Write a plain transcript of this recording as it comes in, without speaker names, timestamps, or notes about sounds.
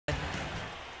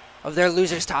of their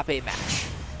losers top 8 match.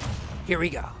 Here we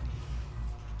go.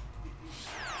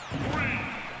 3,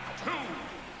 2,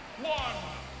 1,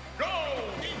 go!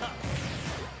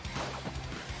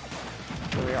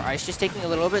 Here we are. Ice just taking a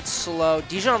little bit slow.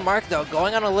 Djohnmark, though,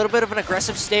 going on a little bit of an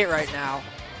aggressive state right now.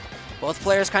 Both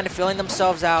players kind of feeling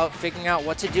themselves out, figuring out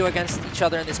what to do against each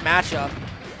other in this matchup.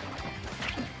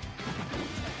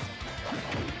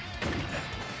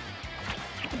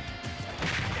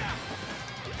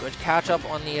 Good catch up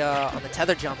on the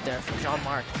tether jump there from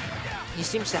Djohnmark. He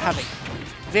seems to have a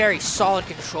very solid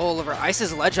control over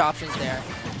Ice's ledge options there.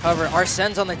 However,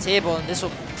 Arsene's on the table, and this will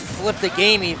flip the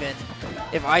game even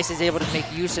if Ice is able to make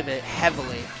use of it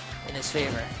heavily in his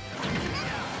favor.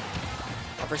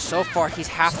 However, so far he's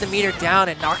half the meter down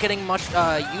and not getting much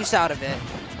use out of it.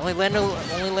 Only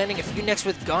landing a few nicks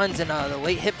with guns and the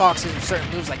late hitboxes of certain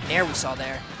moves like Nair we saw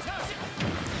there.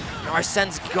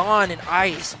 Arsene's gone, and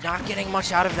Ice not getting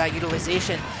much out of that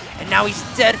utilization. And now he's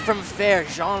dead from fair.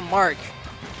 Djohnmark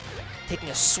taking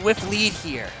a swift lead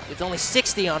here with only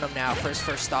 60 on him now for his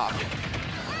first stock.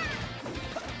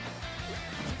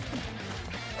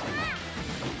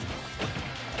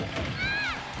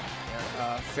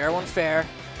 Fair one fair.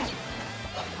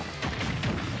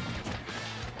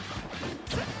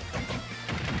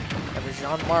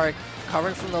 Djohnmark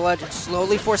covering from the ledge and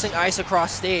slowly forcing Ice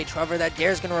across stage. However, that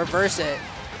dare is going to reverse it,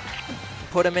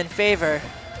 put him in favor.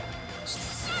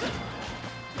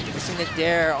 Missing the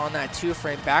dare on that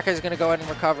 2-frame. Backer is going to go ahead and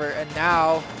recover, and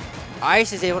now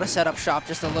Ice is able to set up shop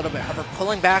just a little bit. However,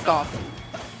 pulling back off.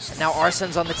 And now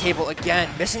Arsene's on the table again,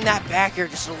 missing that backer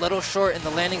just a little short, and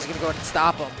the landing's going to go ahead and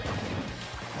stop him.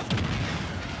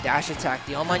 Dash attack,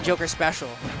 the online Joker special.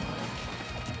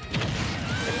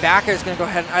 Backer is going to go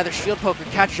ahead and either shield poke or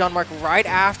catch Djohnmark right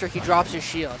after he drops his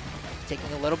shield.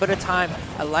 Taking a little bit of time.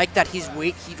 I like that he'd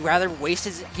rather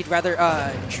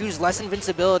choose less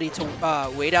invincibility to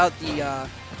wait out the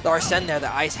Arsene there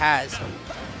that Ice has.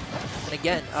 And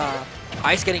again,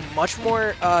 Ice getting much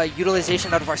more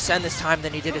utilization out of Arsene this time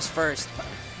than he did his first.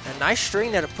 A nice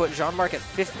string there to put Djohnmark at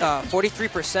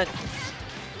 43%.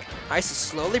 Ice is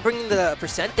slowly bringing the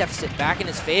percent deficit back in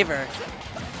his favor.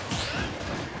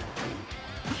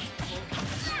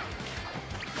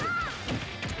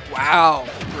 Wow,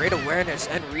 great awareness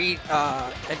and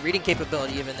reading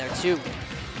capability even there too.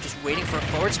 Just waiting for a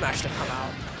forward smash to come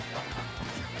out.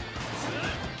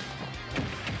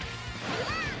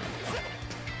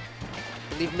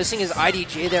 I believe missing his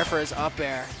IDJ there for his up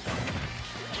air.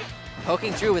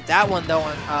 Poking through with that one though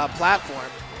on platform.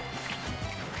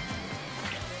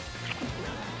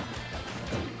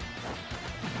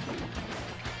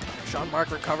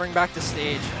 Djohnmark recovering back to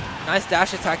stage. Nice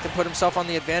dash attack to put himself on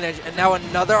the advantage, and now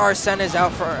another Arsene is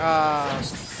out for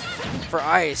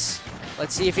Ice.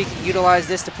 Let's see if he can utilize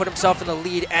this to put himself in the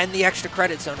lead and the extra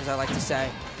credit zone, as I like to say.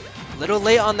 A little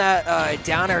late on that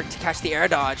down air to catch the air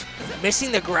dodge.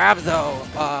 Missing the grab though,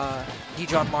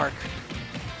 Djohnmark.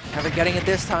 Never getting it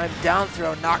this time. Down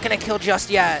throw, not gonna kill just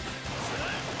yet.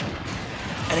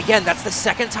 And again, that's the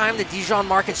second time that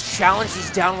Djohnmark has challenged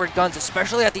these downward guns,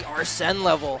 especially at the Arsene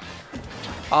level.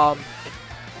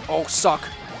 Oh, suck.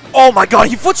 Oh my god,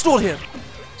 he footstooled him!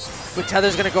 But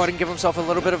Tether's gonna go ahead and give himself a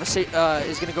little bit of a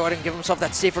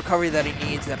that safe recovery that he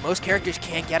needs, that most characters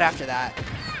can't get after that.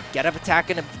 Get up attack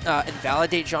and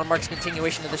invalidate Djohnmark's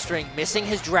continuation of the string. Missing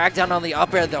his drag down on the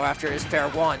up air though after his fair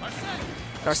one.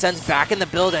 Arsene's back in the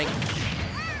building.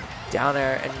 Down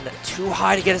air and too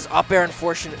high to get his up air,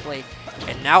 unfortunately.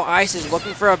 And now Ice is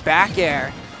looking for a back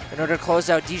air in order to close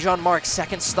out Djohnmark's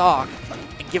second stock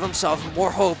and give himself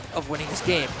more hope of winning this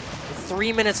game. With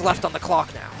 3 minutes left on the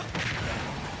clock now.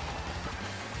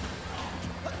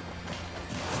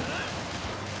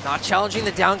 Not challenging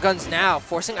the down guns now,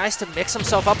 forcing Ice to mix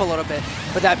himself up a little bit,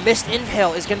 but that missed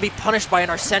impale is going to be punished by an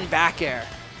Arsene back air.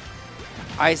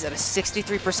 Ice at a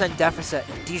 63% deficit,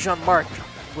 and Djohnmark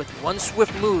with one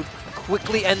swift move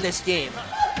quickly end this game.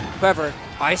 However,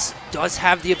 Ice does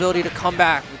have the ability to come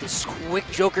back with his quick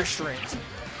Joker strings.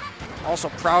 Also,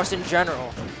 prowess in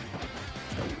general.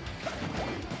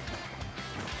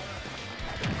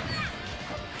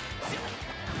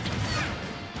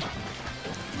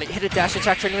 Hit a dash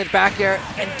attack, turning with back air,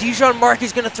 and Djohnmark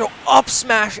is going to throw up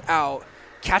smash out,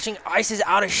 catching Ice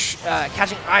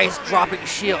dropping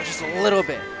shield just a little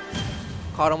bit.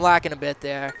 Caught him lacking a bit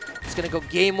there. It's going to go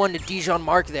game one to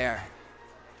Djohnmark there.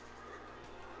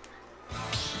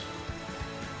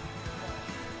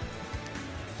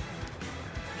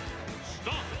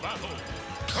 Stop battle,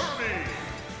 Kirby.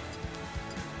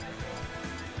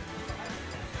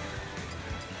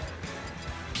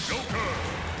 Joker.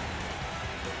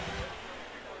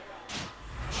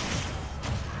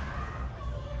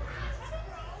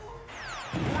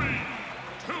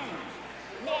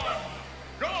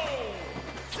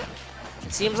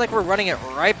 It seems like we're running it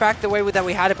right back the way that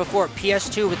we had it before,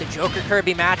 PS2 with the Joker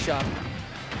Kirby matchup.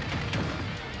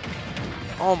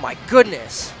 Oh my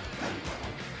goodness.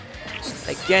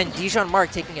 Again,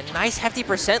 Djohnmark taking a nice hefty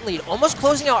percent lead, almost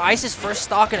closing out Ice's first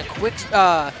stock in a quick,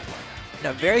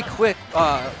 very quick,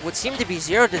 what seemed to be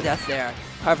 0 to death there.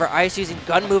 However, Ice using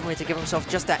gun movement to give himself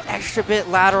just that extra bit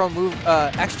lateral movement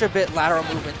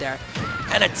there.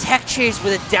 And a tech chase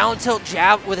with a down tilt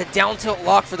jab with a down tilt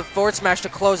lock for the forward smash to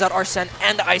close out Arsene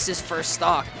and Ice's first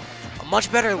stock. A much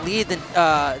better lead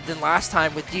than last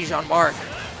time with Djohnmark.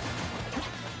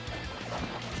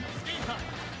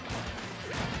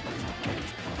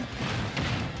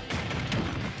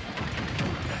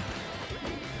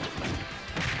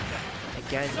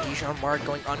 Again, Djohnmark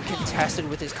going uncontested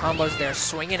with his combos there,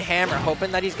 swinging hammer,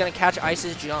 hoping that he's going to catch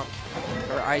Ice's jump.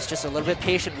 Or Ice just a little bit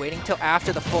patient, waiting till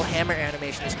after the full hammer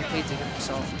animation is complete to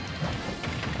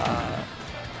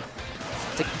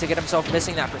get himself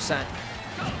missing that percent.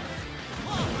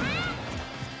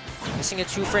 Missing a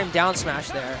 2-frame down smash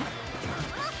there.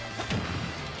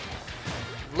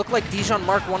 Looked like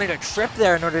Djohnmark wanted a trip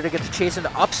there in order to get the chase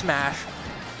into up smash.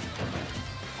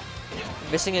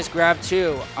 Missing his grab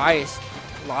too. Ice.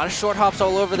 A lot of short hops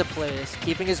all over the place,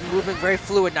 keeping his movement very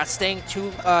fluid, not staying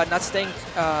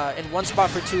in one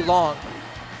spot for too long,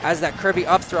 as that Kirby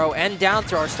up throw and down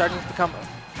throw are starting to become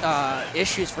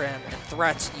issues for him, and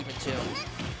threats even too.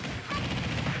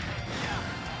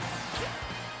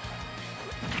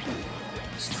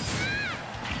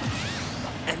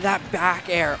 And that back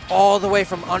air all the way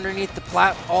from underneath the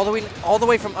all the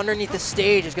way from underneath the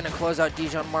stage is going to close out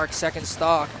Djohnmark's second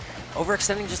stock.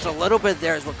 Overextending just a little bit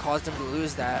there is what caused him to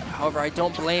lose that. However, I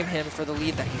don't blame him for the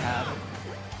lead that he had.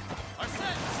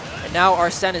 And now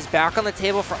Arsene is back on the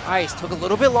table for Ice. Took a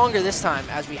little bit longer this time,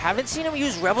 as we haven't seen him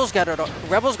use Rebel's Guard at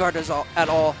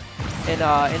all in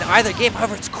either game.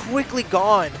 However, it's quickly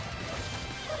gone,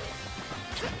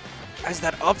 as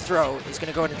that up throw is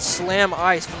going to go ahead and slam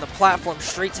Ice from the platform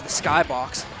straight to the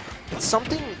skybox. It's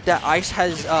something that Ice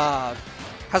has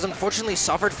unfortunately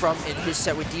suffered from in his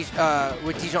set with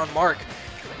Djohnmark,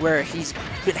 where he's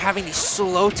been having these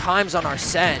slow times on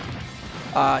Arsene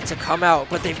to come out,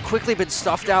 but they've quickly been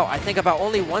stuffed out. I think about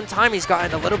only one time he's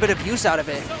gotten a little bit of use out of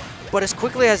it, but as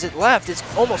quickly as it left, it's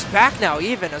almost back now,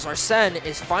 even as Arsene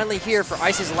is finally here for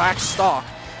Ice's last stock.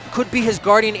 Could be his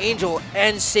guardian angel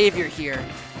and savior here.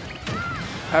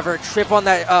 However, a trip on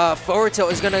that forward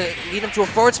tilt is going to lead him to a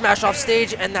forward smash off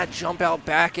stage, and that jump out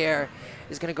back air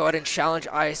is going to go ahead and challenge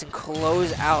Ice and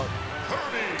close out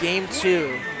Game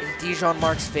 2 in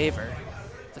Djohnmark's favor.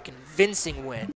 The convincing win.